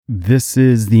This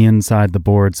is the Inside the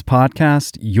Boards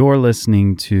podcast. You're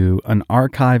listening to an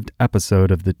archived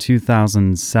episode of the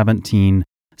 2017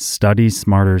 Study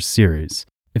Smarter series.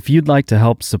 If you'd like to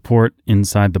help support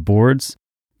Inside the Boards,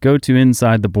 go to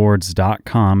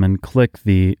InsideTheBoards.com and click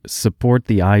the Support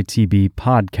the ITB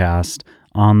podcast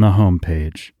on the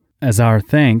homepage. As our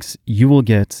thanks, you will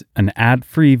get an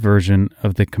ad-free version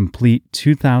of the complete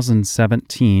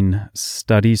 2017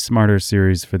 Study Smarter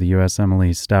series for the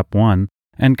USMLE Step 1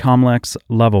 and COMLEX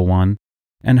Level 1,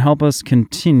 and help us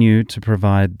continue to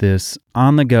provide this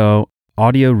on-the-go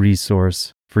audio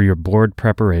resource for your board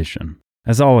preparation.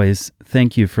 As always,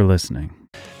 thank you for listening.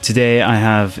 Today I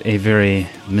have a very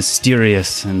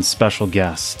mysterious and special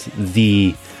guest,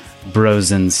 the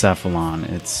Brosencephalon.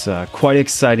 It's quite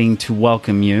exciting to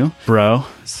welcome you, bro.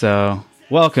 So,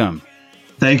 welcome.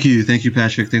 Thank you,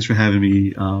 Patrick. Thanks for having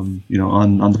me, on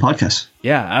the podcast.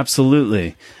 Yeah,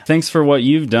 absolutely. Thanks for what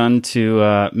you've done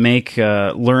to make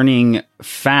learning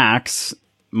facts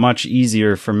much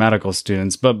easier for medical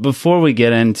students. But before we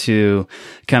get into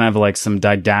kind of like some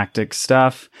didactic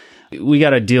stuff, we got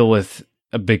to deal with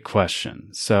a big question.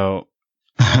 So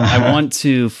I want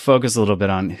to focus a little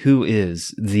bit on who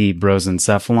is the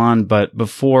Brosencephalon. But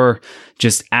before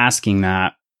just asking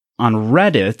that, on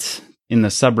Reddit, in the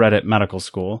subreddit medical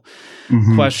school,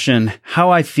 question how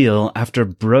I feel after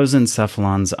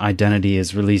Brosencephalon's identity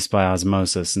is released by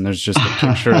osmosis. And there's just a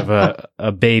picture of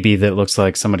a baby that looks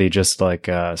like somebody just like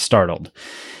startled.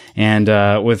 And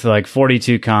with like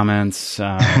 42 comments,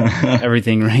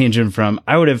 everything ranging from,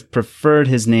 I would have preferred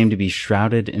his name to be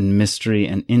shrouded in mystery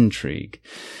and intrigue.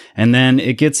 And then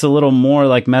it gets a little more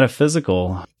like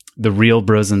metaphysical. The real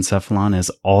Brosencephalon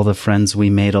is all the friends we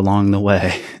made along the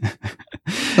way.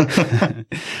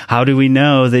 How do we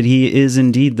know that he is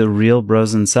indeed the real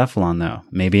Brosencephalon, though?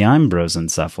 Maybe I'm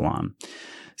Brosencephalon.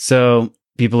 So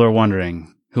people are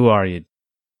wondering, who are you?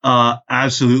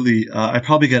 Absolutely. I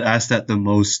probably get asked that the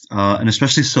most, and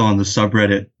especially so on the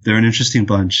subreddit. They're an interesting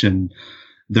bunch, and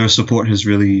their support has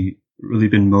really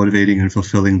been motivating and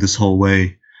fulfilling this whole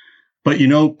way. But,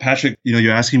 Patrick,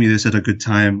 you're asking me this at a good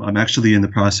time. I'm actually in the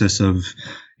process of,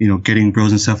 getting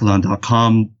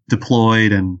brosencephalon.com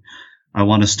deployed, and I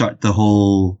want to start the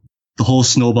whole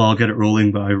snowball, get it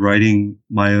rolling by writing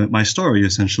my story,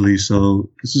 essentially.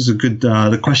 So this is a good,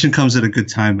 the question comes at a good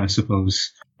time, I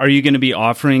suppose. Are you going to be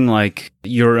offering like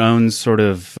your own sort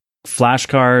of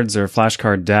flashcards or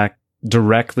flashcard deck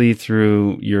directly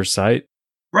through your site?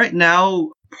 Right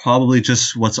now, probably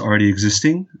just what's already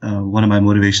existing. One of my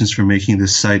motivations for making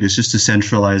this site is just to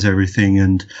centralize everything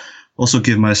and also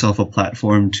give myself a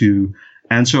platform to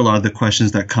answer a lot of the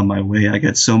questions that come my way. I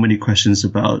get so many questions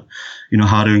about,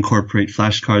 how to incorporate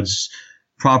flashcards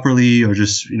properly, or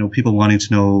just, people wanting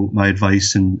to know my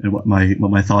advice and what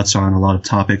my thoughts are on a lot of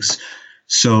topics.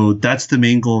 So that's the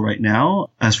main goal right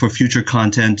now. As for future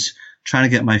content, trying to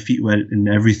get my feet wet in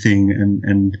everything,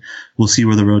 and we'll see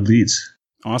where the road leads.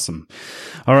 Awesome.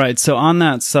 All right. So on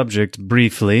that subject,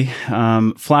 briefly,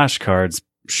 flashcards,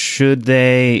 should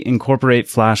they incorporate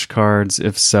flashcards?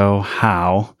 If so,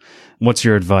 how? What's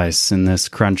your advice in this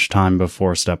crunch time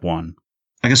before step one?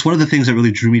 I guess one of the things that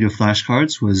really drew me to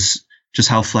flashcards was just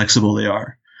how flexible they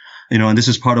are. And this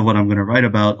is part of what I'm going to write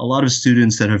about. A lot of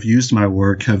students that have used my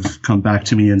work have come back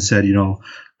to me and said,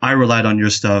 I relied on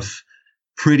your stuff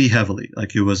pretty heavily.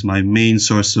 Like it was my main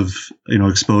source of,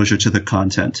 exposure to the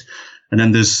content. And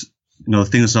then there's,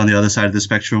 things on the other side of the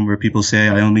spectrum where people say,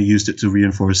 I only used it to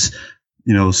reinforce,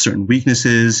 certain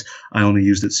weaknesses. I only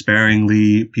used it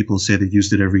sparingly. People say they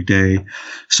used it every day.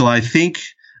 So I think,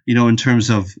 in terms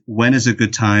of when is a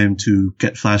good time to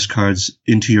get flashcards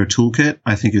into your toolkit,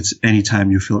 I think it's any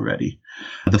time you feel ready.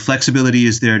 The flexibility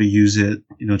is there to use it,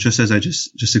 just as I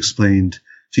just explained,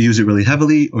 to use it really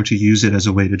heavily, or to use it as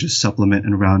a way to just supplement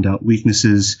and round out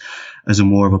weaknesses as a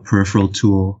more of a peripheral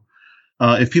tool.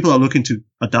 If people are looking to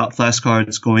adopt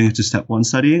flashcards going into step one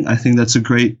studying, I think that's a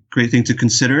great thing to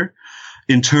consider.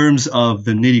 In terms of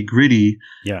the nitty gritty,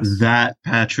 yes, that,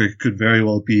 Patrick, could very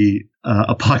well be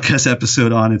a podcast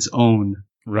episode on its own.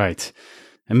 Right.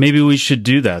 And maybe we should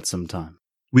do that sometime.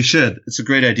 We should. It's a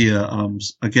great idea.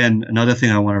 Again, another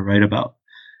thing I want to write about.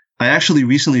 I actually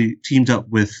recently teamed up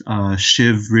with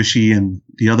Shiv, Rishi, and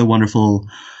the other wonderful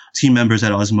team members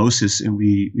at Osmosis, and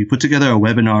we put together a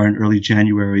webinar in early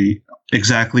January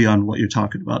exactly on what you're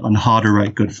talking about, on how to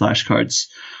write good flashcards.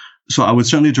 So I would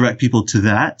certainly direct people to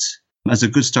that as a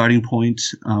good starting point.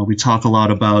 We talk a lot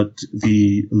about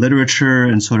the literature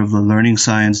and sort of the learning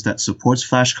science that supports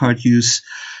flashcard use,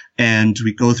 and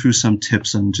we go through some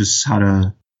tips on just how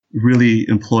to really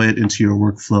employ it into your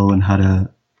workflow and how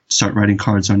to start writing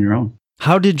cards on your own.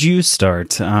 How did you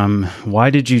start? Why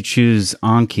did you choose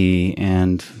Anki,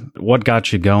 and what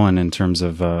got you going in terms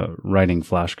of writing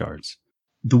flashcards?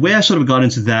 The way I sort of got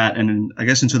into that, and I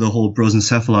guess into the whole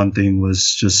Brosencephalon thing,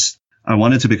 was just I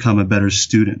wanted to become a better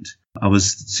student. I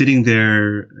was sitting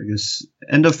there, I guess,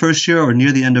 end of first year or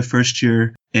near the end of first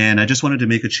year, and I just wanted to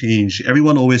make a change.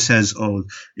 Everyone always says, oh,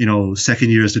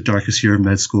 second year is the darkest year of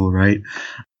med school, right?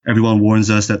 Everyone warns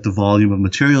us that the volume of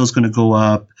material is going to go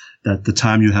up, that the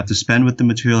time you have to spend with the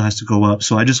material has to go up.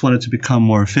 So I just wanted to become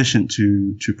more efficient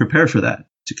to prepare for that,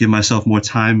 to give myself more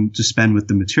time to spend with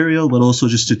the material, but also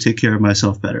just to take care of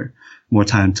myself better. More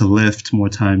time to lift, more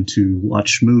time to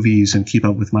watch movies and keep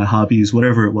up with my hobbies,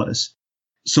 whatever it was.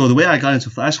 So the way I got into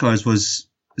flashcards was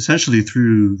essentially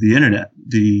through the internet,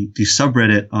 the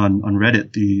subreddit on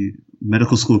Reddit, the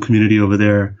medical school community over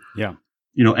there. Yeah.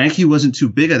 Anki wasn't too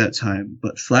big at that time,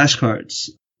 but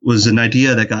flashcards was an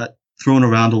idea that got thrown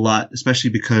around a lot, especially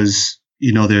because,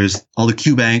 there's all the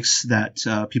Q banks that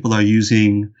people are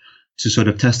using to sort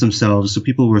of test themselves. So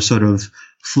people were sort of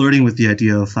flirting with the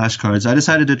idea of flashcards. I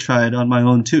decided to try it on my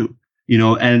own too,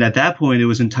 and at that point it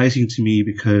was enticing to me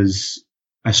because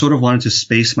I sort of wanted to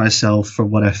space myself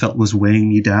from what I felt was weighing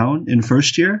me down in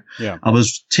first year. Yeah. I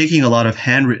was taking a lot of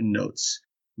handwritten notes,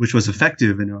 which was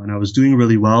effective, and I was doing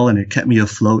really well, and it kept me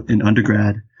afloat in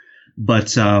undergrad.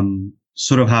 But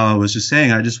sort of how I was just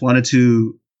saying, I just wanted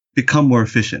to become more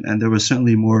efficient, and there was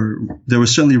certainly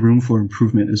room for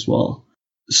improvement as well.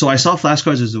 So I saw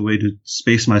flashcards as a way to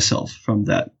space myself from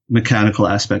that mechanical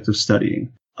aspect of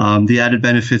studying. The added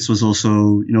benefits was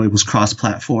also, it was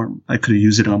cross-platform. I could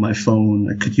use it on my phone.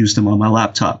 I could use them on my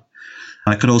laptop.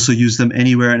 I could also use them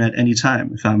anywhere and at any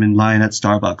time. If I'm in line at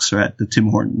Starbucks or at the Tim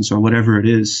Hortons or whatever it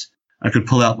is, I could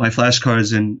pull out my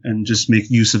flashcards and just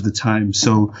make use of the time.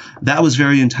 So that was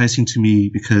very enticing to me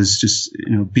because just,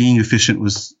 being efficient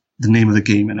was the name of the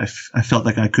game. And I felt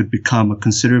like I could become a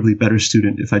considerably better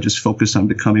student if I just focused on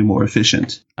becoming more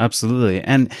efficient. Absolutely.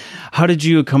 And how did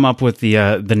you come up with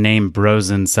the name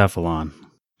Brosencephalon?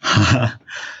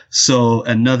 So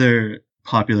another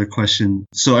popular question.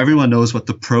 So everyone knows what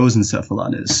the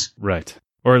prosencephalon is. Right.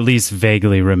 Or at least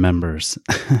vaguely remembers.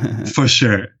 For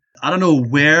sure. I don't know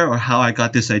where or how I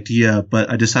got this idea, but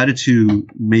I decided to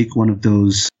make one of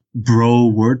those bro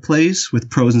word plays with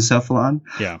prosencephalon.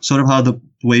 Yeah. Sort of how the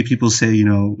way people say,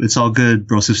 it's all good,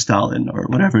 brosif Stalin or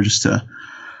whatever, just to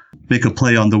make a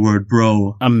play on the word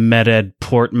bro. A med-ed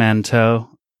portmanteau.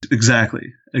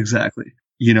 Exactly.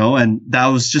 And that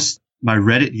was just my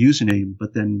Reddit username.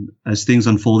 But then as things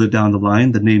unfolded down the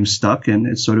line, the name stuck and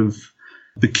it sort of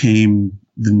became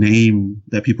the name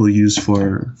that people use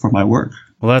for my work.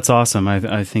 Well, that's awesome.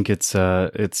 I think it's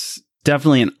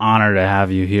definitely an honor to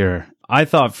have you here. I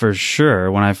thought for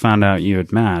sure when I found out you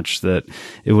had matched that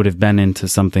it would have been into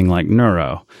something like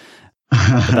neuro,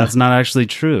 but that's not actually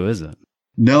true, is it?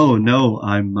 No,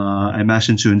 I matched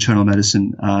into internal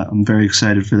medicine. I'm very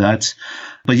excited for that.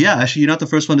 But yeah, actually, you're not the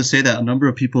first one to say that. A number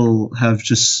of people have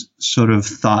just sort of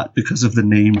thought because of the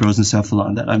name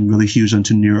Brosencephalon that I'm really huge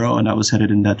into neuro and I was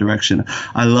headed in that direction.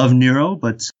 I love neuro,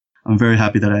 but I'm very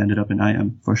happy that I ended up in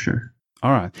IM for sure. All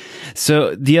right.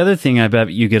 So the other thing I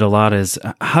bet you get a lot is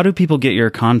how do people get your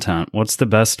content? What's the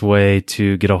best way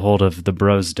to get a hold of the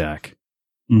Bros Deck?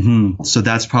 Mm-hmm. So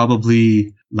that's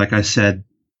probably, like I said,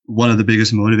 one of the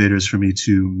biggest motivators for me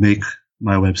to make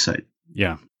my website.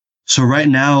 Yeah. So right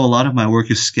now, a lot of my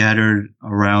work is scattered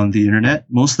around the internet,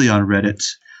 mostly on Reddit.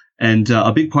 And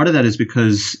a big part of that is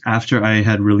because after I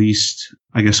had released,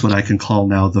 I guess what I can call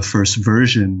now the first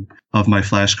version of my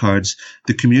flashcards,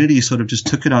 the community sort of just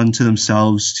took it onto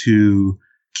themselves to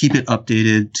keep it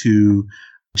updated, to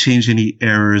change any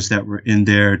errors that were in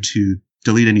there, to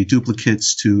delete any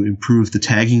duplicates, to improve the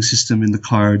tagging system in the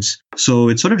cards. So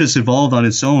it sort of just evolved on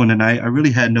its own. And I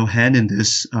really had no hand in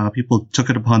this. People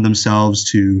took it upon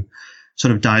themselves to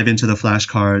sort of dive into the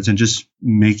flashcards and just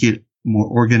make it more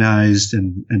organized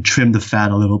and trim the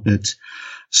fat a little bit.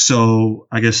 So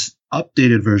I guess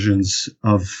updated versions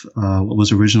of what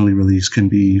was originally released can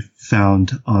be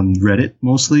found on Reddit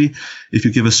mostly if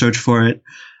you give a search for it.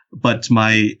 But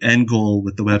my end goal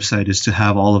with the website is to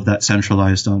have all of that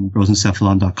centralized on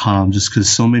brosencephalon.com, just because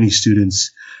so many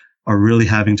students are really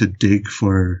having to dig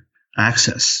for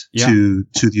access to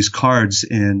these cards.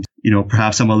 And,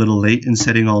 perhaps I'm a little late in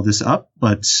setting all this up,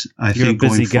 but I think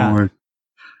going forward,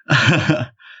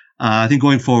 I think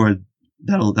going forward,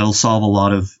 that'll solve a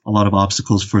lot of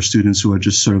obstacles for students who are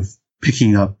just sort of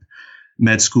picking up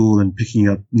med school and picking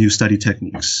up new study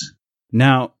techniques.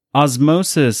 Now,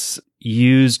 Osmosis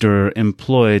used or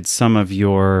employed some of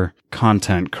your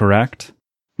content, correct?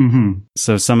 Mm-hmm.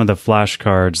 So some of the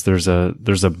flashcards,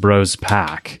 there's a Bros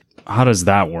pack. how does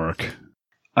that work?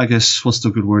 I guess, what's the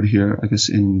good word here? I guess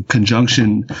in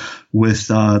conjunction with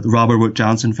the Robert Wood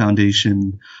Johnson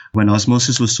Foundation, when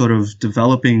Osmosis was sort of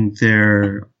developing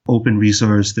their open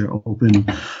resource, their open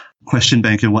question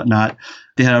bank and whatnot,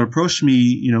 they had approached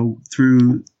me,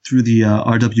 through the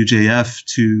RWJF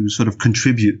to sort of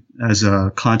contribute as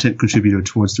a content contributor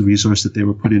towards the resource that they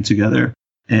were putting together.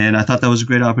 And I thought that was a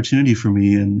great opportunity for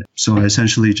me. And so I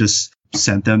essentially just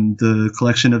sent them the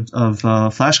collection of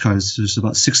flashcards. There's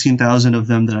about 16,000 of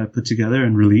them that I put together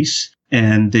and release.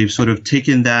 And they've sort of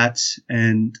taken that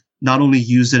and not only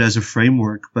used it as a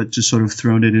framework, but just sort of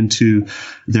thrown it into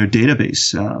their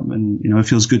database. And it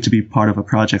feels good to be part of a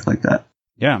project like that.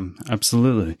 Yeah,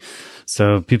 absolutely.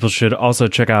 So people should also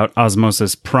check out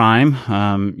Osmosis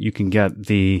Prime. You can get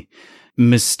the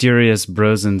mysterious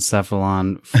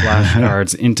Brosencephalon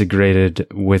flashcards integrated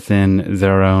within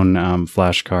their own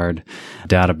flashcard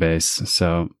database.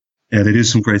 So yeah, they do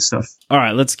some great stuff. All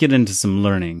right, let's get into some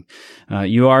learning.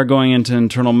 You are going into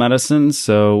internal medicine,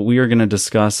 so we are going to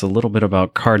discuss a little bit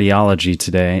about cardiology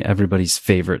today, everybody's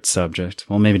favorite subject.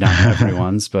 Well, maybe not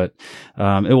everyone's, but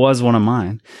it was one of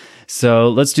mine. So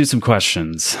let's do some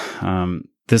questions.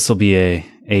 This will be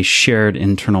a shared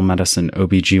internal medicine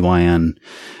OBGYN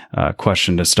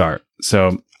question to start.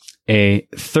 So a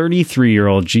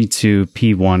 33-year-old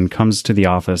G2P1 comes to the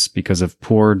office because of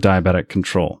poor diabetic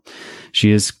control.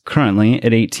 She is currently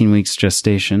at 18 weeks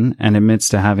gestation and admits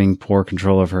to having poor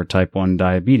control of her type 1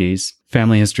 diabetes.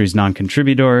 Family history is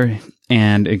non-contributory,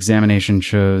 and examination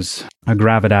shows a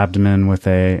gravid abdomen with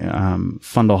a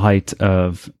fundal height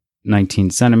of 19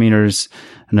 centimeters.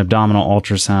 An abdominal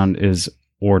ultrasound is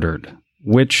ordered.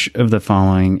 Which of the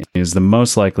following is the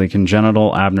most likely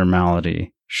congenital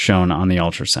abnormality shown on the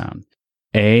ultrasound?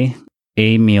 A,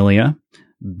 amelia,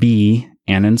 B,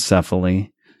 anencephaly,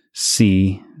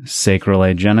 C, sacral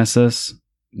agenesis,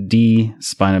 D,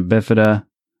 spina bifida,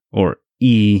 or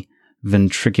E,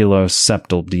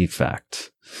 ventriculoseptal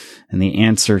defect. And the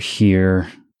answer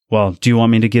here, well, do you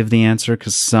want me to give the answer?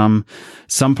 Because some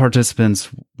participants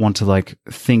want to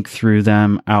think through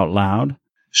them out loud.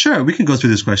 Sure, we can go through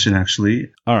this question, actually.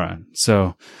 All right.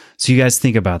 So you guys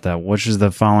think about that. Which is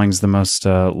the following is the most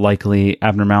likely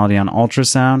abnormality on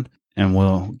ultrasound? And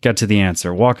we'll get to the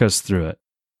answer. Walk us through it.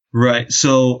 Right.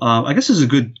 So I guess this is a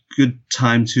good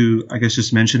time to,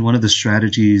 just mention one of the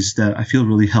strategies that I feel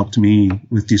really helped me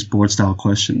with these board-style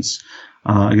questions,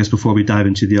 before we dive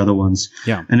into the other ones.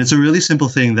 Yeah. And it's a really simple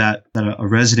thing that a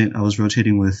resident I was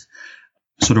rotating with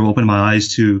sort of opened my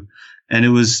eyes to. And it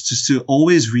was just to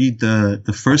always read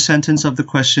the first sentence of the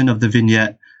question of the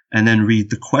vignette and then read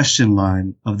the question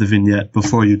line of the vignette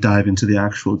before you dive into the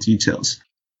actual details.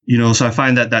 So I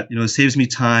find that it saves me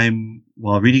time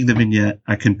while reading the vignette.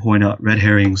 I can point out red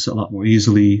herrings a lot more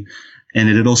easily. And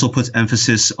it also puts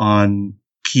emphasis on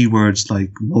keywords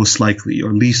like most likely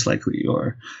or least likely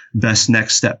or best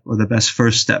next step or the best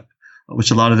first step,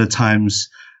 which a lot of the times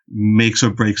makes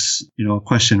or breaks, a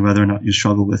question whether or not you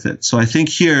struggle with it. So I think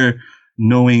here,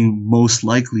 knowing most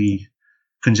likely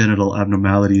congenital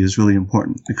abnormality is really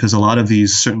important because a lot of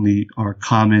these certainly are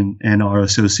common and are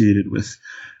associated with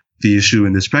the issue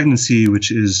in this pregnancy,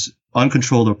 which is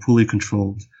uncontrolled or poorly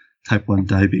controlled type 1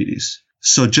 diabetes.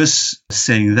 So just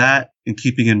saying that and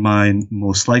keeping in mind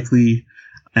most likely,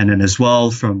 and then as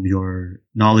well from your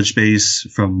knowledge base,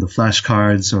 from the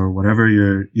flashcards or whatever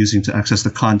you're using to access the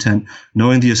content,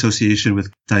 knowing the association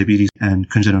with diabetes and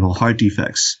congenital heart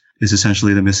defects is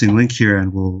essentially the missing link here,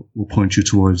 and will point you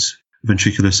towards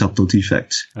ventricular septal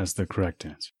defect. That's the correct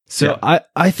answer. So yeah.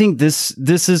 I think this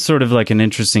is sort of like an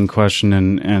interesting question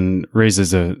and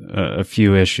raises a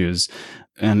few issues.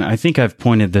 And I think I've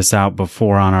pointed this out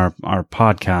before on our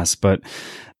podcast, but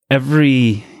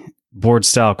every board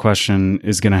style question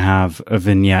is going to have a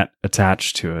vignette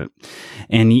attached to it.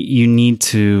 And you need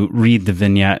to read the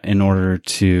vignette in order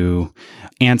to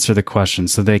answer the question.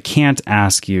 So they can't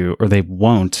ask you, or they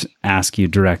won't ask you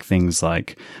direct things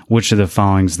like, which of the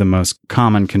following is the most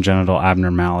common congenital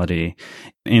abnormality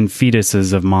in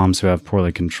fetuses of moms who have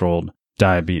poorly controlled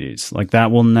diabetes? Like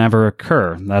that will never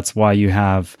occur. That's why you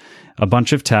have a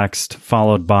bunch of text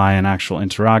followed by an actual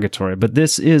interrogatory. But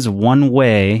this is one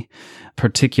way,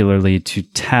 particularly to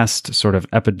test sort of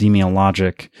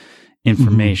epidemiologic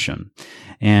information.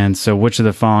 Mm-hmm. And so which of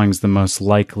the following is the most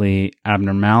likely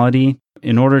abnormality?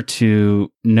 In order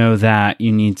to know that,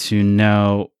 you need to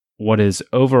know what is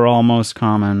overall most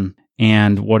common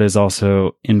and what is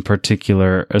also in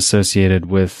particular associated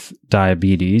with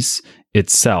diabetes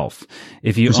itself.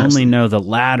 If you only know the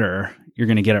latter, you're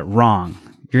going to get it wrong.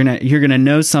 You're going to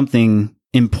know something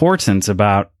important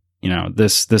about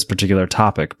this particular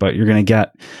topic, but you're going to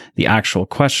get the actual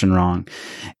question wrong.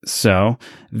 So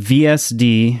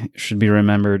VSD, should be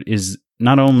remembered, is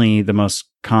not only the most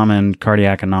common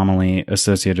cardiac anomaly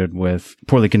associated with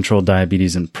poorly controlled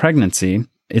diabetes and pregnancy,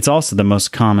 it's also the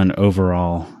most common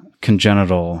overall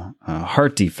congenital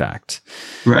heart defect.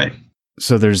 Right.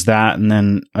 So there's that. And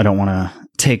then I don't want to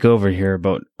take over here,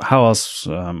 but how else,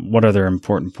 what other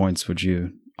important points would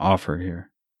you offer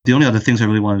here? The only other things I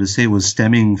really wanted to say was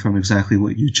stemming from exactly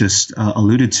what you just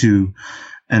alluded to,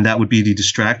 and that would be the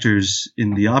distractors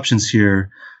in the options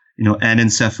here.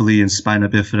 Anencephaly and spina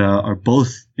bifida are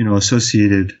both,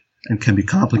 associated and can be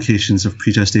complications of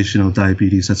pregestational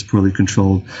diabetes that's poorly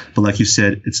controlled. But like you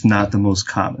said, it's not the most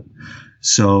common.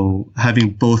 So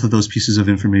having both of those pieces of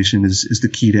information is the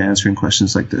key to answering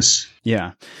questions like this.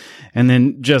 Yeah. And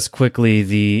then just quickly,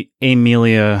 the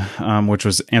amelia, which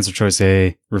was answer choice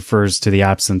A, refers to the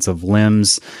absence of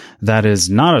limbs. That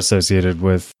is not associated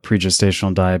with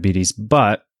pregestational diabetes,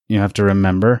 but you have to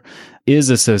remember, is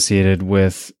associated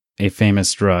with a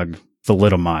famous drug,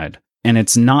 thalidomide. And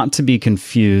it's not to be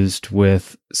confused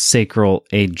with sacral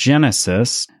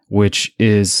agenesis, which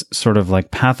is sort of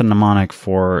like pathognomonic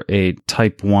for a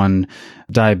type 1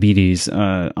 diabetes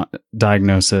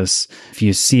diagnosis. If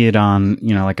you see it on,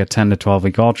 like a 10 to 12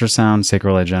 week ultrasound,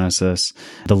 sacral agenesis,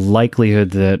 the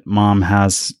likelihood that mom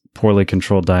has poorly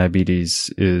controlled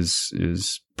diabetes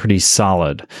is pretty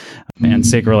solid. And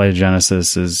sacral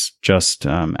agenesis is just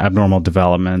abnormal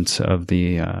development of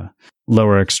the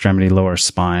lower extremity, lower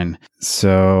spine.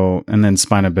 So, and then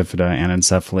spina bifida and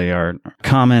anencephaly are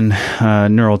common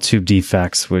neural tube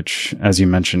defects, which, as you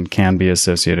mentioned, can be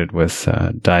associated with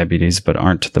diabetes, but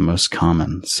aren't the most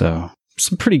common. So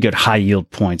some pretty good high yield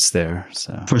points there.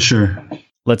 So for sure.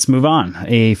 Let's move on.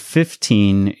 A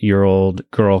 15-year-old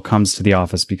girl comes to the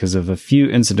office because of a few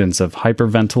incidents of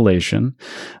hyperventilation,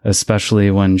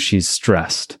 especially when she's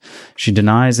stressed. She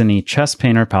denies any chest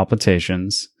pain or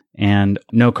palpitations and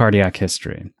no cardiac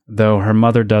history, though her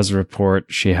mother does report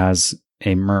she has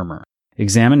a murmur.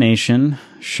 Examination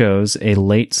shows a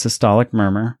late systolic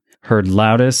murmur, heard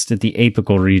loudest at the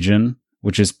apical region,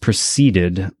 which is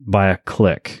preceded by a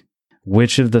click.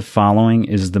 Which of the following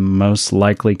is the most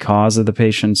likely cause of the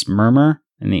patient's murmur?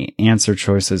 And the answer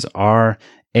choices are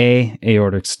A,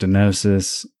 aortic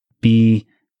stenosis, B,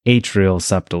 atrial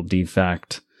septal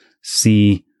defect,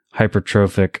 C,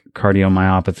 hypertrophic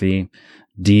cardiomyopathy,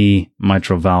 D,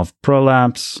 mitral valve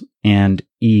prolapse, and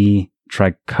E,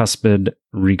 tricuspid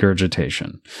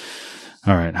regurgitation.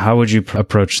 All right. How would you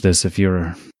approach this if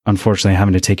you're unfortunately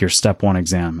having to take your step 1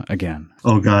 exam again?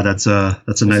 Oh God, that's a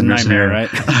nightmare,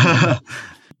 right?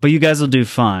 But you guys will do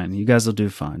fine.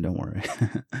 Don't worry.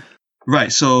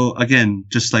 Right. So again,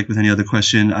 just like with any other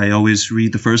question, I always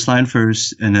read the first line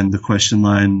first and then the question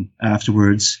line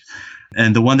afterwards.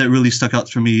 And the one that really stuck out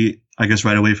for me, I guess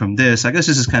right away from this, I guess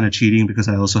this is kind of cheating because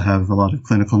I also have a lot of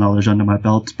clinical knowledge under my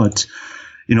belt, but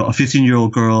a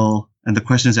 15-year-old girl, and the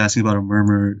question is asking about a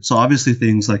murmur. So obviously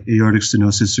things like aortic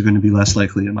stenosis are going to be less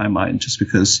likely in my mind just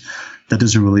because that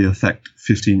doesn't really affect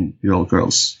 15-year-old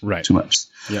girls too much.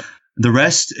 Yep. The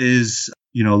rest is,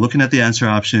 looking at the answer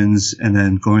options and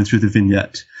then going through the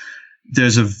vignette.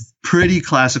 There's a pretty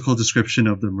classical description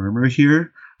of the murmur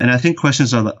here. And I think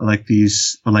questions like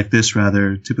this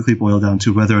typically boil down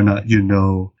to whether or not you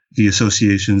know the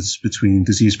associations between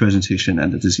disease presentation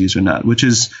and the disease or not, which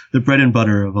is the bread and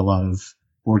butter of a lot of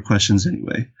board questions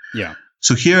anyway. Yeah.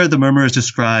 So here the murmur is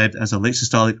described as a late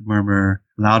systolic murmur,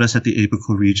 loudest at the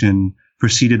apical region,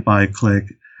 preceded by a click,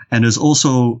 and there's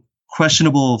also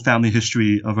questionable family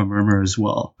history of a murmur as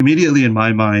well. Immediately in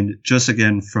my mind, just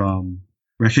again from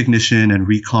recognition and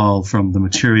recall from the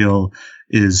material,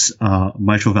 is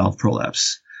mitral valve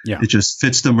prolapse. Yeah. It just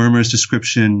fits the murmur's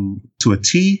description to a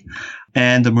T,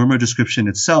 and the murmur description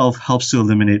itself helps to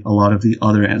eliminate a lot of the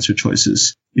other answer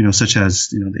choices, such as,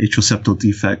 the atrial septal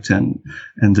defect and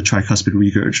the tricuspid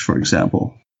regurg, for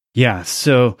example. Yeah.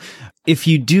 So if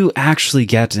you do actually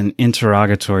get an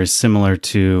interrogatory similar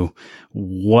to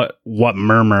what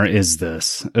murmur is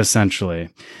this, essentially?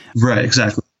 Right,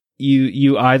 exactly.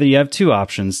 You have two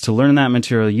options. To learn that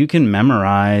material, you can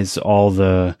memorize all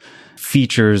the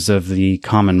features of the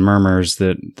common murmurs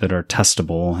that are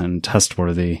testable and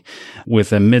testworthy,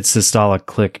 with a mid-systolic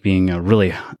click being a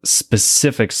really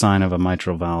specific sign of a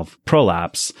mitral valve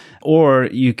prolapse. Or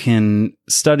you can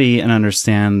study and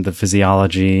understand the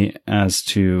physiology as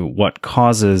to what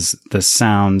causes the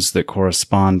sounds that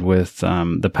correspond with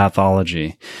the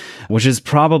pathology, which is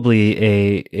probably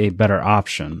a better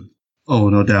option. Oh,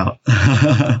 no doubt.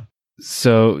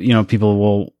 So, people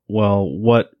will,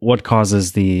 what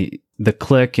causes the the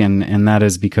click, and that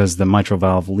is because the mitral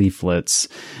valve leaflets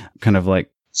kind of like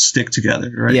stick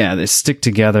together, right? Yeah, they stick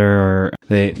together, or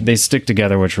they stick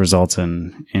together, which results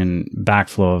in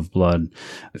backflow of blood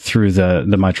through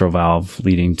the mitral valve,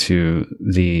 leading to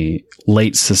the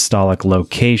late systolic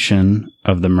location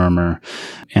of the murmur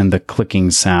and the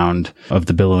clicking sound of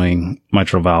the billowing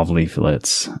mitral valve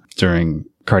leaflets during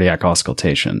cardiac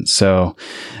auscultation. So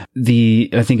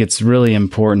I think it's really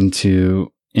important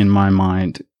to, in my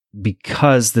mind,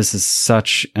 because this is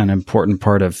such an important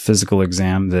part of physical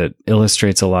exam that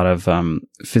illustrates a lot of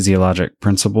physiologic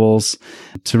principles,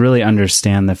 to really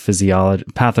understand the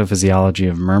pathophysiology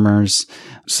of murmurs,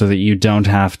 so that you don't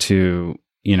have to,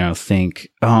 think,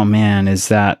 oh man, is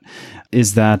that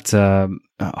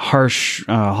harsh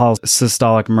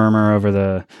systolic murmur over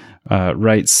the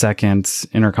right second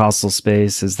intercostal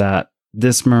space? Is that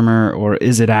this murmur, or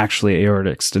is it actually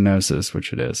aortic stenosis,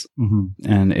 which it is? Mm-hmm.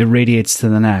 And it radiates to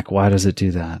the neck. Why does it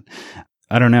do that?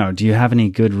 I don't know. Do you have any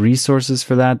good resources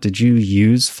for that? Did you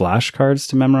use flashcards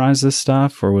to memorize this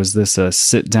stuff, or was this a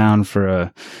sit down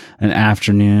for an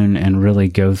afternoon and really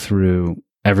go through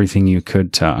everything you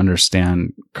could to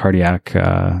understand cardiac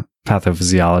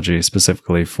pathophysiology,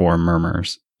 specifically for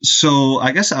murmurs? So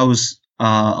I guess I was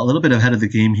a little bit ahead of the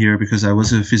game here, because I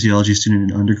was a physiology student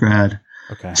in undergrad.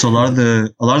 Okay. So a lot of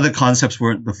the concepts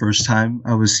weren't the first time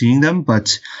I was seeing them,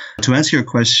 but to answer your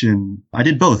question, I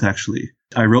did both actually.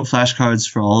 I wrote flashcards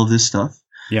for all of this stuff.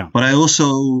 Yeah. But I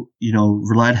also,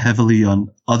 relied heavily on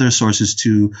other sources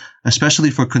too,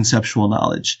 especially for conceptual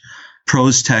knowledge.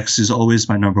 Prose text is always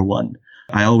my number one.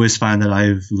 I always find that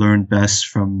I've learned best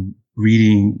from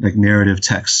reading like narrative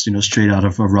texts, straight out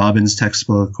of a Robbins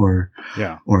textbook or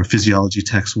physiology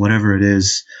text, whatever it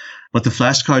is. But the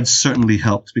flashcards certainly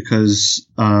helped, because,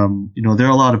 there are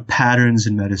a lot of patterns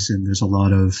in medicine. There's a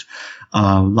lot of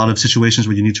situations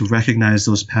where you need to recognize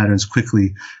those patterns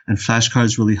quickly, and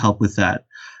flashcards really help with that.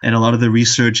 And a lot of the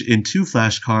research into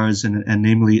flashcards and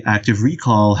namely active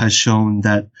recall has shown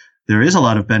that there is a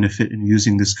lot of benefit in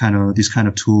using these kind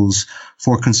of tools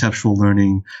for conceptual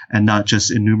learning, and not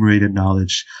just enumerated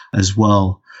knowledge as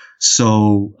well.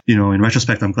 So, in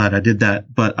retrospect, I'm glad I did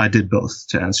that, but I did both,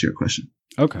 to answer your question.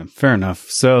 Okay, fair enough.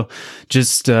 So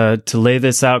just to lay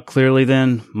this out clearly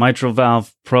then, mitral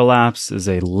valve prolapse is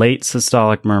a late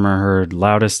systolic murmur heard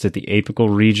loudest at the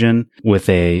apical region with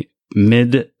a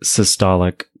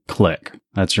mid-systolic click.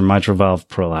 That's your mitral valve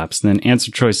prolapse. And then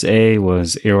answer choice A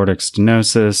was aortic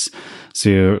stenosis. So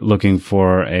you're looking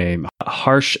for a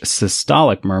harsh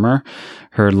systolic murmur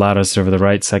heard loudest over the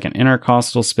right second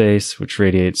intercostal space, which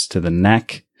radiates to the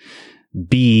neck.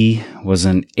 B was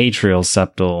an atrial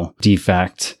septal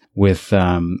defect, with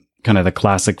kind of the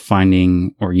classic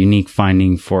finding or unique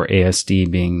finding for ASD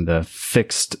being the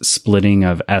fixed splitting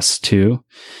of S2.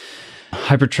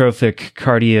 Hypertrophic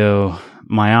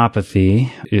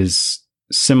cardiomyopathy is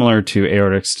similar to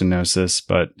aortic stenosis,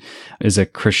 but is a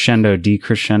crescendo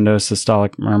decrescendo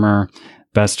systolic murmur,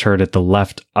 best heard at the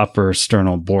left upper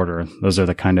sternal border. Those are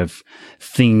the kind of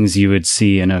things you would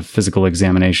see in a physical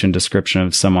examination description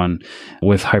of someone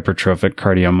with hypertrophic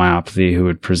cardiomyopathy who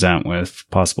would present with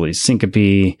possibly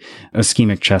syncope,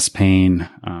 ischemic chest pain,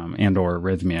 and or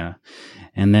arrhythmia.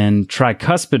 And then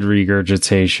tricuspid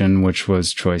regurgitation, which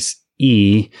was choice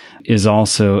E, is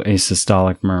also a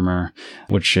systolic murmur,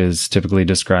 which is typically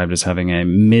described as having a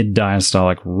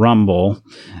mid-diastolic rumble,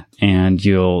 and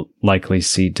you'll likely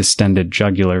see distended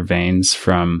jugular veins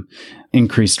from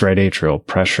increased right atrial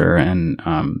pressure and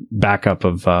backup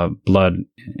of blood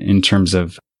in terms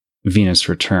of venous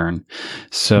return.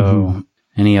 So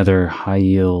any other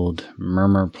high-yield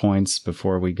murmur points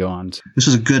before we go on? This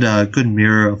is a good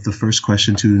mirror of the first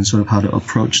question too, and sort of how to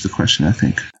approach the question, I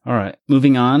think. All right.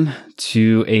 Moving on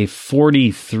to a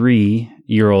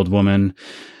 43-year-old woman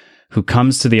who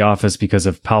comes to the office because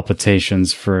of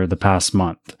palpitations for the past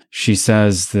month. She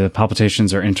says the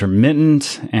palpitations are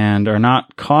intermittent and are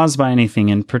not caused by anything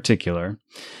in particular.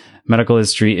 Medical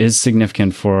history is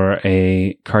significant for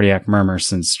a cardiac murmur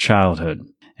since childhood.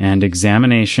 And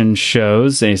examination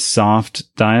shows a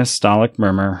soft diastolic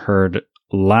murmur heard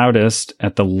loudest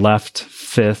at the left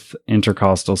fifth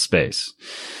intercostal space.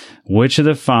 Which of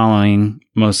the following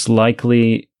most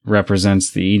likely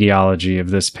represents the etiology of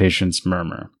this patient's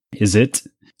murmur? Is it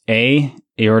A,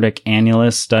 aortic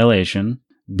annulus dilation,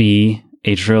 B,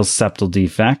 atrial septal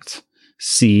defect,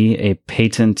 C, a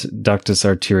patent ductus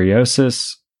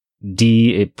arteriosus,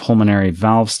 D, a pulmonary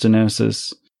valve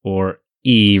stenosis, or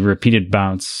E, repeated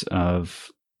bouts of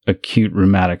acute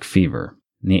rheumatic fever?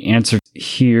 And the answer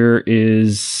here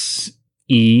is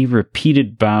E,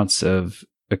 repeated bouts of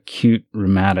acute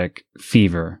rheumatic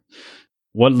fever.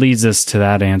 what leads us to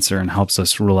that answer and helps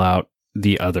us rule out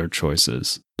the other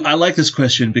choices? I like this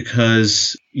question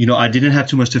because, I didn't have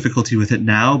too much difficulty with it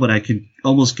now, but I can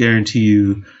almost guarantee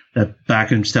you that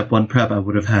back in step 1 prep, I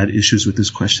would have had issues with this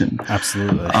question.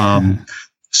 Absolutely.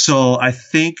 So I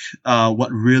think what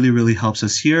really, really helps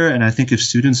us here, and I think if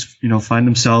students, find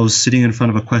themselves sitting in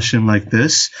front of a question like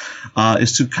this,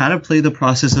 is to kind of play the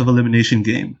process of elimination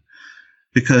game.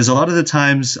 Because a lot of the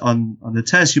times on the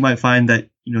test, you might find that,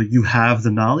 you have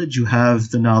the knowledge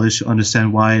to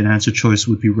understand why an answer choice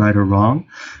would be right or wrong.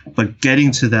 But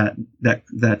getting to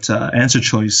that answer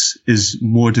choice is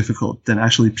more difficult than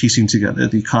actually piecing together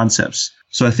the concepts.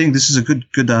 So I think this is a good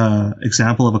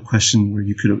example of a question where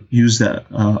you could use that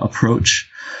approach.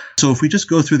 So if we just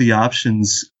go through the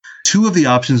options, 2 of the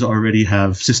options already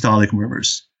have systolic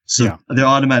murmurs. So they're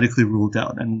automatically ruled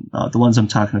out. And the ones I'm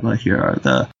talking about here are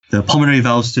the pulmonary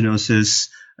valve stenosis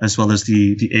as well as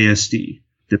the ASD.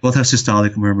 They both have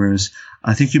systolic murmurs.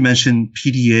 I think you mentioned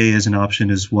PDA as an option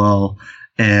as well.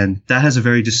 And that has a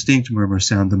very distinct murmur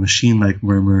sound, the machine-like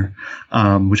murmur,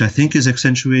 which I think is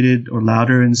accentuated or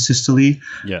louder in systole.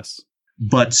 Yes.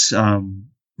 But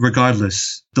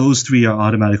regardless, those 3 are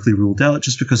automatically ruled out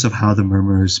just because of how the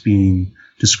murmur is being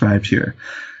described here.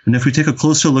 And if we take a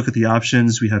closer look at the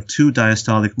options, we have 2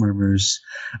 diastolic murmurs,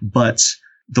 but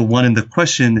the one in the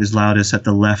question is loudest at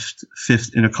the left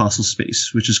 5th intercostal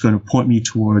space, which is going to point me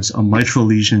towards a mitral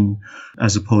lesion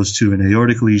as opposed to an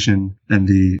aortic lesion. And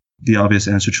the obvious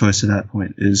answer choice to that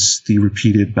point is the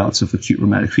repeated bouts of acute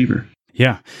rheumatic fever.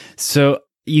 Yeah. So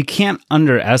you can't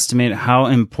underestimate how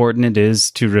important it is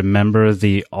to remember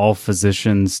the all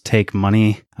physicians take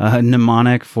money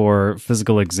mnemonic for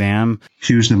physical exam.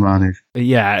 Huge mnemonic.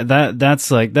 Yeah, that's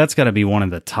got to be one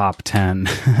of the top 10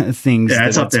 things. Yeah,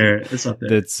 it's up there. It's up there.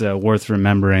 That's worth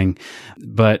remembering.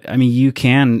 But I mean, you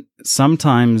can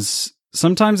sometimes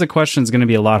a question is going to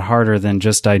be a lot harder than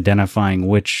just identifying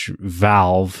which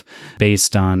valve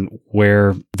based on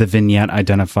where the vignette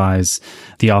identifies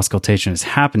the auscultation is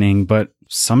happening. But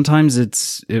sometimes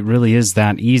it really is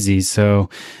that easy. So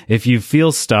if you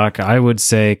feel stuck, I would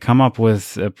say come up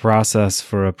with a process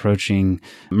for approaching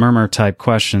murmur type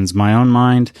questions. My own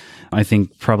mind, I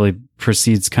think, probably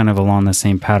proceeds kind of along the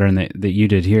same pattern that you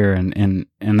did here. And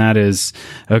that is,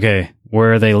 okay,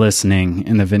 where are they listening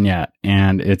in the vignette?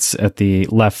 And it's at the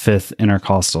left 5th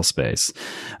intercostal space.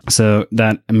 So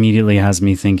that immediately has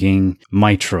me thinking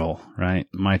mitral, right?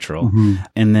 Mitral. Mm-hmm.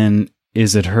 And then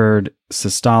is it heard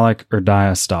systolic or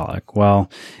diastolic?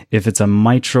 Well, if it's a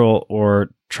mitral or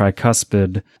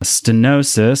tricuspid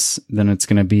stenosis, then it's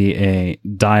going to be a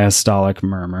diastolic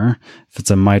murmur. If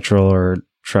it's a mitral or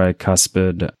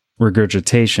tricuspid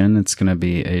regurgitation, it's going to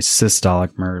be a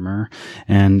systolic murmur,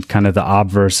 and kind of the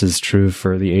obverse is true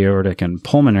for the aortic and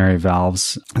pulmonary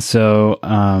valves. So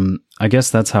I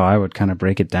guess that's how I would kind of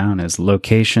break it down, is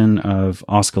location of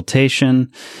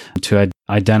auscultation to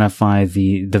identify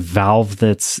the valve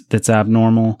that's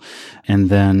abnormal, and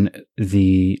then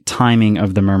the timing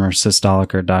of the murmur,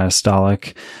 systolic or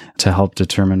diastolic, to help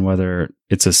determine whether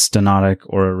it's a stenotic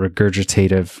or a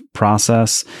regurgitative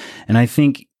process. And I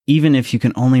think even if you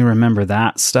can only remember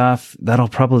that stuff, that'll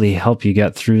probably help you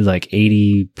get through like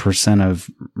 80% of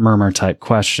murmur type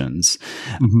questions.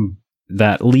 Mm-hmm.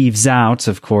 That leaves out,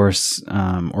 of course,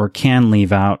 or can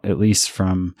leave out, at least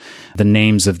from the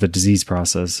names of the disease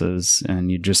processes,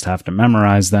 and you just have to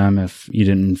memorize them if you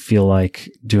didn't feel like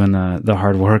doing the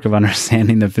hard work of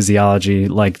understanding the physiology,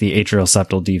 like the atrial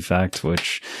septal defect,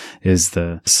 which is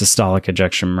the systolic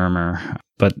ejection murmur.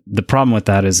 But the problem with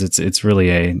that is it's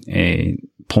really a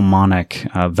pulmonic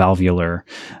valvular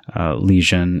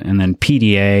lesion, and then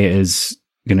PDA is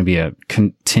going to be a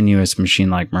continuous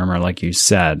machine-like murmur, like you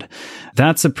said.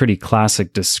 That's a pretty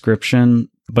classic description,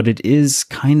 but it is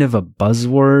kind of a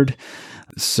buzzword.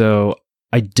 So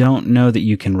I don't know that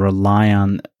you can rely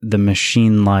on the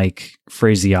machine-like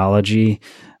phraseology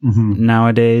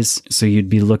nowadays. So you'd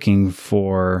be looking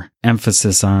for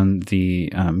emphasis on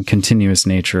the continuous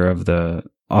nature of the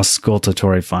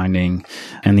auscultatory finding,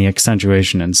 and the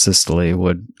accentuation in systole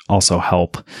would also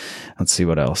help. Let's see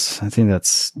what else. I think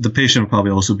that's... The patient would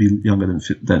probably also be younger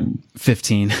than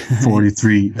 15.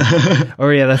 43. Oh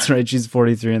yeah, that's right. She's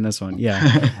 43 in this one.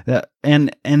 Yeah.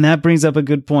 And that brings up a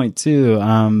good point too.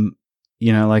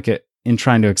 In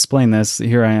trying to explain this,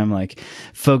 here I am like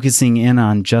focusing in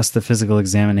on just the physical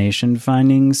examination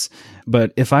findings.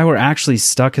 But if I were actually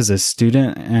stuck as a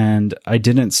student and I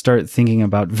didn't start thinking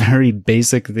about very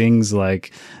basic things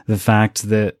like the fact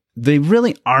that they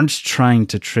really aren't trying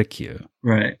to trick you.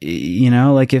 Right.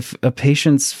 Like if a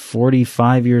patient's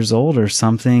 45 years old or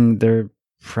something, they're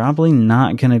probably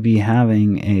not going to be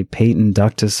having a patent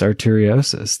ductus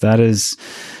arteriosus.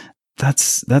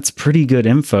 That's pretty good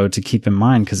info to keep in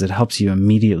mind, because it helps you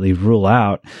immediately rule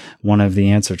out one of the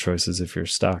answer choices if you're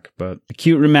stuck. But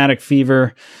acute rheumatic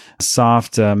fever,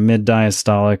 soft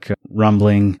mid-diastolic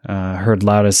rumbling, heard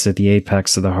loudest at the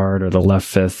apex of the heart or the left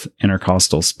fifth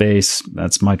intercostal space.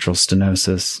 That's mitral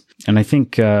stenosis. And I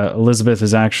think Elizabeth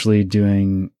is actually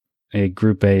doing a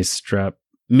Group A strep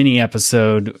mini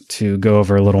episode to go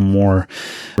over a little more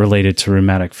related to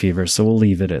rheumatic fever. So we'll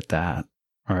leave it at that.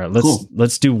 All right,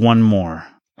 let's do one more.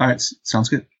 All right, sounds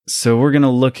good. So we're going to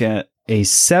look at a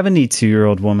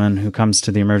 72-year-old woman who comes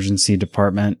to the emergency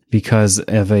department because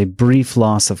of a brief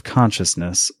loss of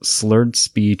consciousness, slurred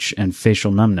speech, and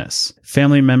facial numbness.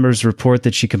 Family members report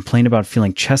that she complained about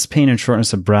feeling chest pain and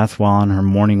shortness of breath while on her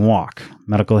morning walk.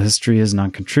 Medical history is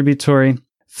non-contributory.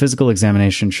 Physical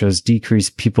examination shows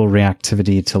decreased pupil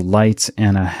reactivity to light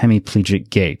and a hemiplegic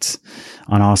gait.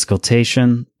 On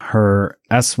auscultation, her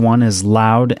S1 is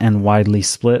loud and widely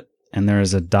split, and there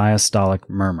is a diastolic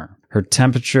murmur. Her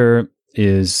temperature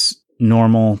is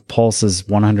normal, pulse is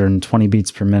 120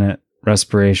 beats per minute,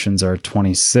 respirations are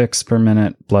 26 per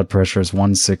minute, blood pressure is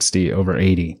 160 over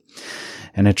 80.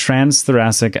 And a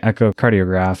transthoracic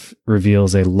echocardiograph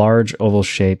reveals a large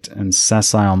oval-shaped and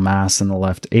sessile mass in the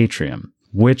left atrium.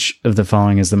 Which of the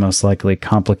following is the most likely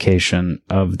complication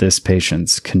of this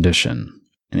patient's condition?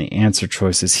 And the answer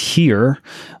choices here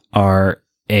are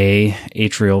A,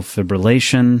 atrial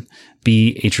fibrillation,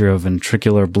 B,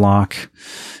 atrioventricular block,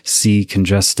 C,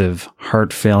 congestive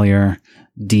heart failure,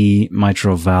 D,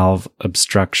 mitral valve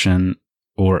obstruction,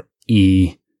 or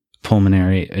E,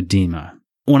 pulmonary edema.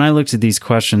 When I looked at these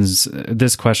questions,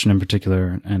 this question in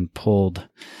particular, and pulled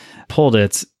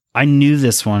it, I knew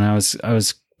this one. I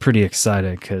was pretty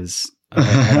excited because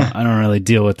I don't really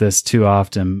deal with this too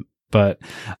often. But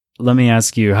let me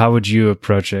ask you, how would you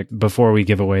approach it before we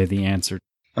give away the answer?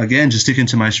 Again, just sticking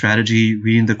to my strategy,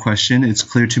 reading the question, it's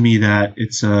clear to me that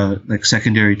it's a like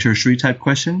secondary, tertiary type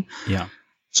question. Yeah.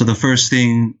 So the first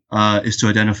thing is to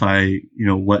identify,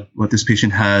 what this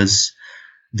patient has.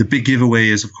 The big giveaway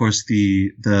is, of course,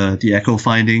 the echo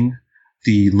finding,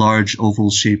 the large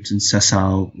oval-shaped and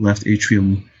sessile left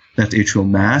atrial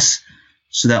mass.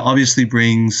 So that obviously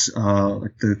brings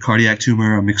like the cardiac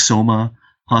tumor or myxoma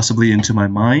possibly into my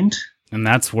mind. And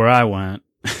that's where I went.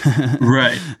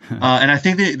 Right. And I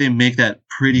think they make that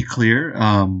pretty clear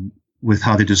with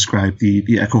how they describe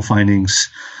the echo findings.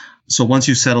 So once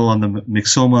you settle on the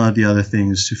myxoma, the other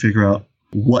thing is to figure out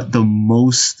what the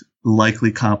most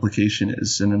likely complication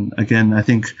is. And then, again, I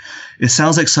think it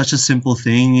sounds like such a simple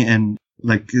thing and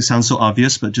like it sounds so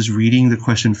obvious, but just reading the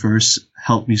question first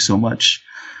helped me so much.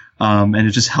 And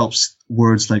it just helps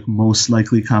words like most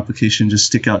likely complication just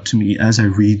stick out to me as I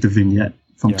read the vignette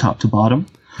from top to bottom.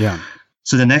 Yeah.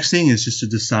 So the next thing is just to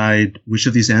decide which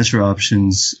of these answer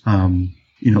options,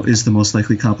 is the most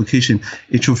likely complication.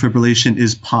 Atrial fibrillation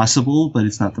is possible, but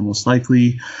it's not the most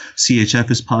likely.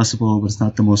 CHF is possible, but it's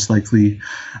not the most likely.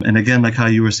 And again, like how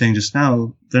you were saying just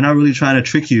now, they're not really trying to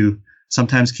trick you.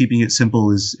 Sometimes keeping it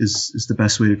simple is the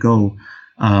best way to go.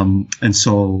 And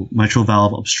so mitral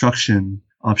valve obstruction,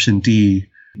 option D,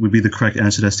 would be the correct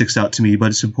answer that sticks out to me. But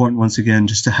it's important, once again,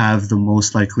 just to have the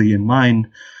most likely in mind,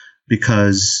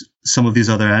 because some of these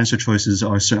other answer choices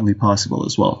are certainly possible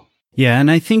as well. Yeah,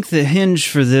 and I think the hinge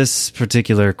for this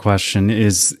particular question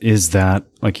is that,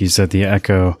 like you said, the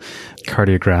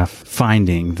echocardiograph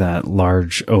finding that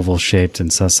large oval-shaped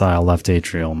and sessile left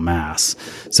atrial mass.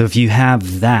 So if you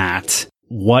have that,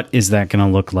 what is that going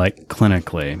to look like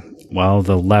clinically? Well,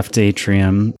 the left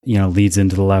atrium, leads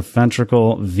into the left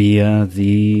ventricle via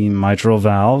the mitral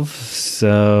valve.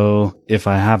 So if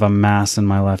I have a mass in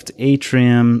my left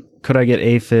atrium, could I get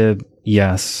AFib?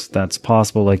 Yes, that's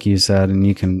possible, like you said, and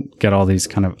you can get all these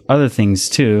kind of other things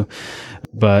too.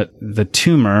 But the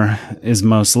tumor is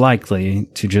most likely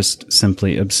to just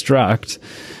simply obstruct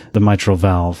the mitral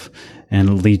valve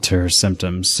and lead to her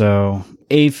symptoms. So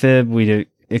AFib, we'd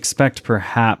expect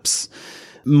perhaps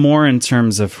more in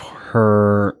terms of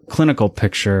her clinical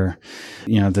picture,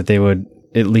 that they would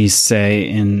at least say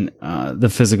in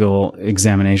the physical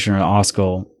examination or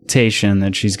auscultation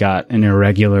that she's got an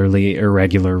irregularly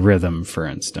irregular rhythm, for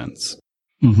instance.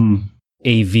 Mm-hmm.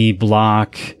 AV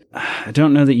block. I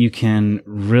don't know that you can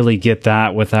really get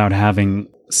that without having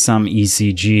some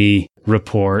ECG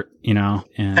report,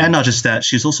 And not just that,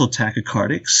 she's also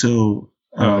tachycardic. So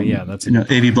That's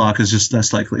AV block is just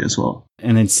less likely as well.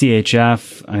 And then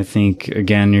CHF, I think,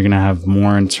 again, you're going to have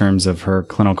more in terms of her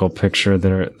clinical picture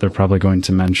that they're probably going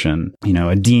to mention,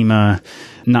 edema,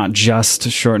 not just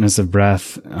shortness of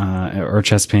breath or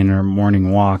chest pain or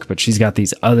morning walk, but she's got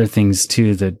these other things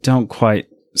too that don't quite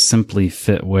simply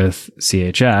fit with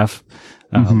CHF.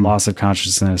 Loss of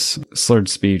consciousness, slurred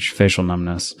speech, facial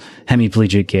numbness,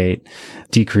 hemiplegic gait,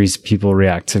 decreased pupil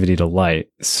reactivity to light.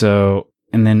 So,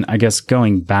 and then I guess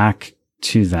going back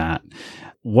to that,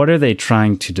 what are they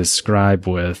trying to describe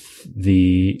with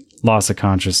the loss of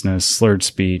consciousness, slurred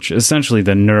speech, essentially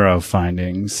the neuro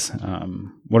findings?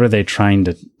 What are they trying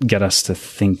to get us to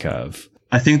think of?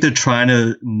 I think they're trying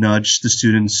to nudge the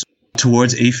students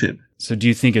towards AFib. So do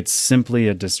you think it's simply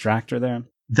a distractor there?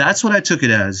 That's what I took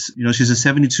it as. She's a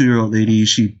 72-year-old lady.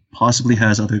 She possibly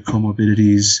has other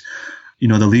comorbidities.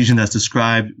 The lesion that's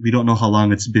described, we don't know how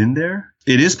long it's been there.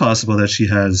 It is possible that she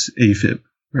has AFib,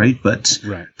 right? But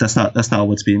that's not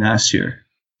what's being asked here.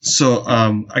 So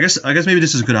I guess maybe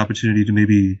this is a good opportunity to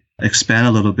maybe expand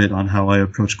a little bit on how I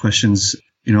approach questions.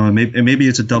 And maybe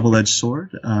it's a double-edged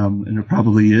sword, and it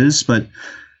probably is. But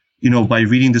by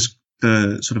reading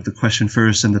the question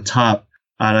first and the top,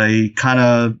 I kind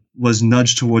of was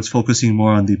nudged towards focusing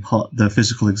more on the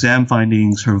physical exam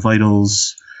findings, her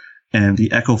vitals, and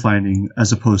the echo finding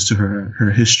as opposed to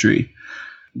her history.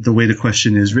 The way the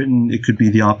question is written, it could be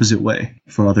the opposite way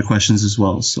for other questions as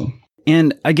well. So,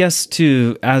 and I guess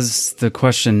too, as the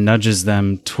question nudges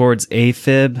them towards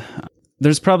AFib,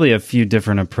 there's probably a few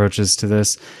different approaches to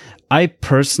this. I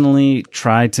personally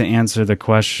tried to answer the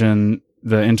question,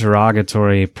 the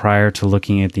interrogatory, prior to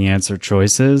looking at the answer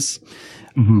choices.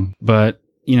 But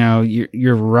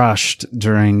you're rushed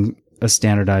during a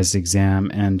standardized exam,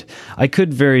 and I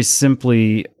could very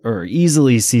simply or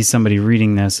easily see somebody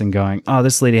reading this and going, "Oh,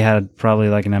 this lady had probably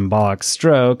like an embolic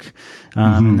stroke,"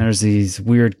 and there's these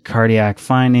weird cardiac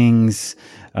findings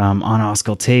on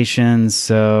auscultations.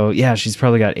 So yeah, she's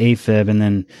probably got AFib, and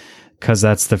then because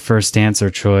that's the first answer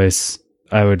choice,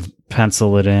 I would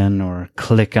pencil it in or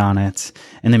click on it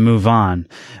and then move on.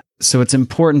 So it's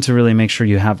important to really make sure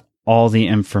you have all the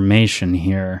information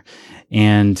here.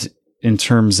 And in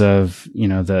terms of,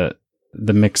 the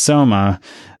myxoma,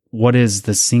 what is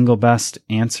the single best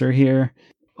answer here?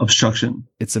 Obstruction.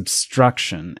 It's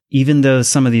obstruction. Even though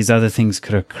some of these other things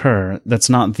could occur, that's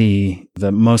not the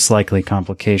most likely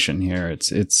complication here.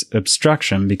 It's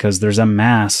obstruction because there's a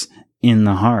mass in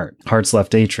the heart's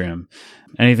left atrium.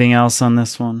 Anything else on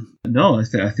this one? No, I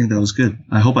think that was good.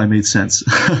 I hope I made sense.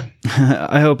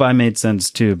 I hope I made sense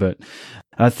too, but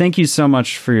thank you so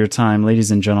much for your time,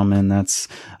 ladies and gentlemen. That's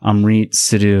Amrit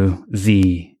Sidhu,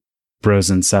 the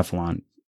Brosencephalon.